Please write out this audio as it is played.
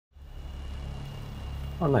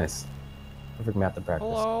Oh, nice. Perfect map to practice.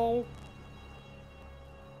 Hello.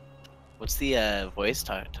 What's the voice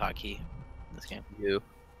talkie in this game? You.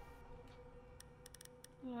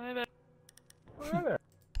 Hi there. Hi there.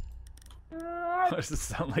 Why does it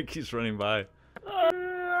sound like he's running by? Oh,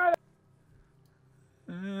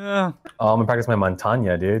 I'm gonna practice my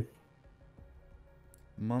Montagna, dude.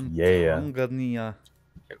 Yeah. Montagna.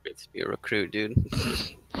 You're good to be a recruit, dude.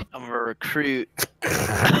 I'm a recruit.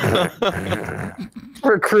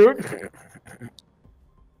 Recruit.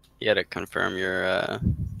 You gotta confirm your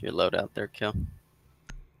loadout there, Kill.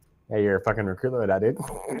 Yeah, you're a fucking recruit like that, dude.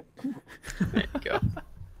 There you go.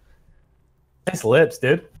 Nice lips,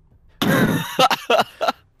 dude.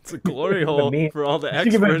 It's a glory hole for all the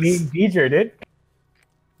You give a mean experts. feature, dude.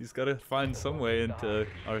 He's gotta find some way into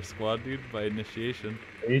our squad, dude, by initiation.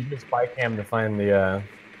 I use your spy cam to find the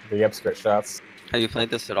upskirt shots. Have you played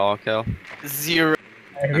this at all, Kill? 0.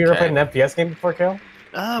 Have you ever played an FPS game before, Kale?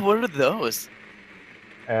 What are those?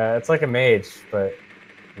 It's like a mage, but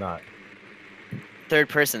not. Third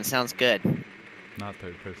person sounds good. Not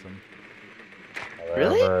third person.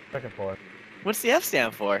 Really? Second floor. What's the F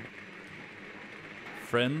stand for?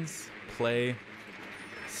 Friends, play,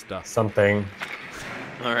 stuff. Something.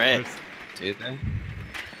 All right. Do they?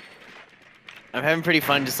 I'm having pretty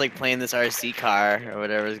fun just like playing this RC car or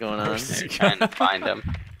whatever's going on. You're trying to find them.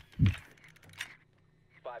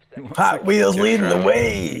 Hot Wheels leading the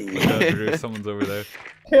way. Someone's over there.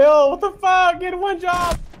 Kill! What the fuck? Get one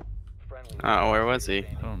job. Oh, where was he?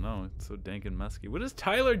 I don't know. It's so dank and musky. What is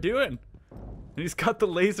Tyler doing? And he's got the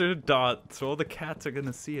laser dot, so all the cats are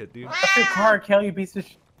gonna see it, dude. What's your car, Kill? You piece of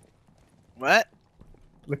sh. What?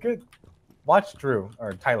 Look at. Watch Drew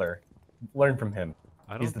or Tyler. Learn from him.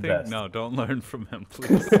 I don't He's the think. best. No, don't learn from him,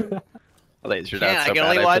 please. Laser Can't, dot I so can bad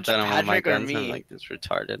only I watch put that on one of my Patrick or guns and I'm me. like, this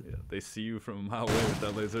retarded. Yeah, they see you from a mile away with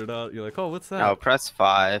that laser dot. You're like, oh, what's that? Now press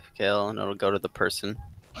 5, Kill, and it'll go to the person.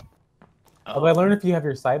 Oh, I learned if you have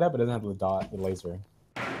your sight up, it doesn't have the dot, the laser.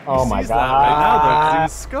 Oh my Sees that right now, though,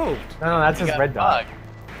 'cause god. he was scoped. No, that's You his got red dot.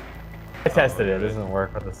 bugged. I tested it. It doesn't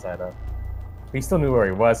work with the sight up. But he still knew where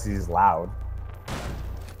he was because he's loud.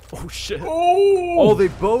 Oh shit! Oh! Oh, they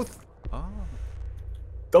both. Oh.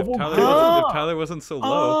 Double If Tyler wasn't so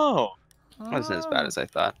low. Oh. Wasn't as bad as I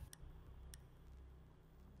thought.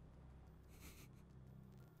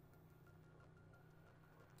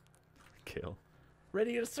 Kill.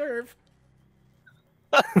 Ready to serve.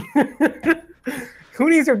 Who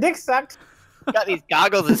needs your dick sucked? Got these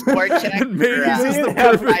goggles and sport check. And Matey's is the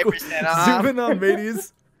Yeah, perfect. 5% off. Zoom in on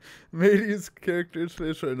Matey's character's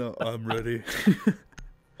face right now. I'm ready.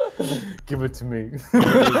 Give it to me.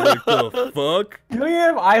 Like, the fuck? You don't even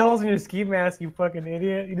have eye holes in your ski mask, you fucking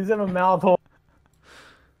idiot. You just have a mouth hole.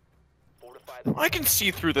 I can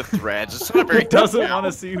see through the threads. It's not very. He doesn't want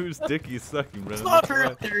to see whose dick he's sucking, Brennan. It's not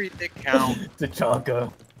That's very why. thick count.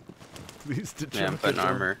 Tachanka. Please to Yeah, I'm putting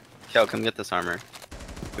armor. Kill, come get this armor.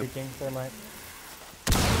 Speaking, Thermite.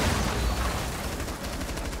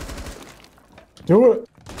 Do it!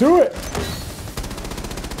 Do it!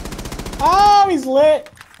 Oh, he's lit!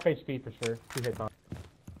 HP for sure. 2 hits on.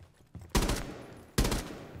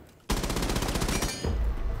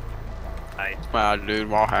 Nice. Wow, dude,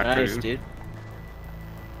 wall hacker. Nice, dude.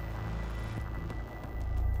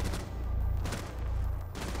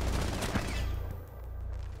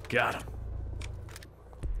 Got him.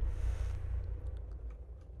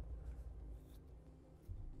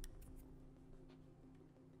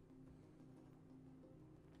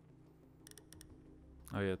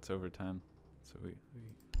 Oh yeah, it's overtime. So we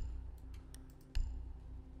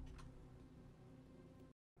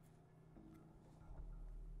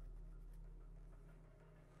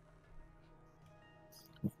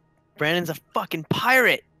Brandon's a fucking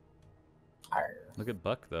pirate. look at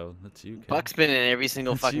Buck though. That's you. Ken. Buck's been in every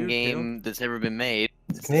single That's fucking you, game that's ever been made.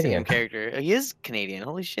 He's It's the same Canadian. character. Oh, he is Canadian.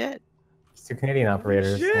 Holy shit. He's 2 Canadian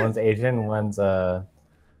operators. Shit. One's Asian, one's a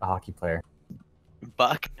hockey player.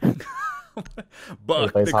 Buck.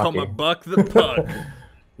 Buck. plays They call him hockey. Buck the Puck.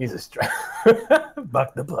 He's a strap.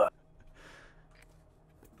 Buck the Puck.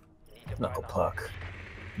 Knuckle Puck.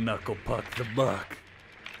 Knuckle Puck the Buck.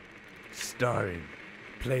 Starring,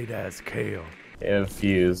 played as Kale.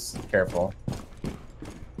 Fuse. Careful.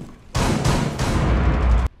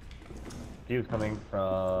 Fuse coming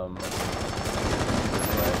from.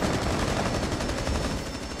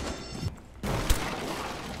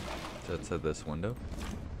 So it's at this window.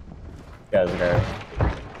 Guys are there.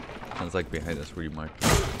 Sounds like behind us where you marked.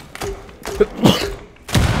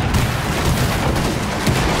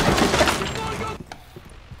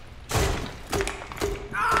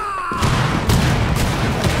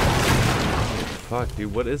 Fuck,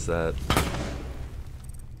 dude, what is that?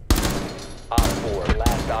 4,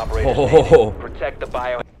 last operator Oh. standing. Protect the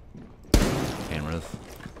bio. Cameras.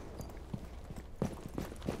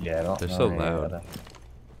 Yeah, I don't They're know so any loud. other-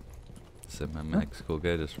 Said my Mexico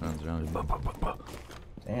guy just runs around.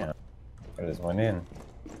 Damn. I just went in.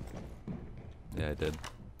 Yeah, I did.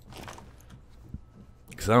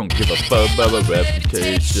 Cause I don't give a fuck about my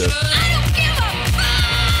reputation.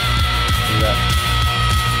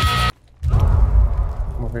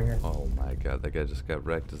 Come over here. Oh my god, that guy just got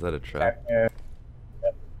wrecked. Is that a trap? Back there.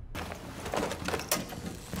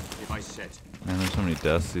 Device set. Man, there's so many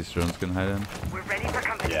deaths these drones can hide in. We're ready for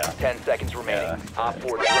company. Yeah. 10 seconds remaining. Yeah. Op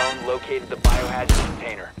 4 drone located the biohazard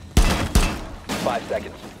container. 5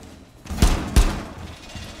 seconds.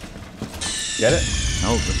 Get it?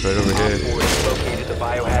 Nope, it's right over Op here. 4 has located the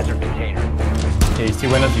biohazard container. Okay, you see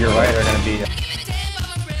windows to your right are gonna be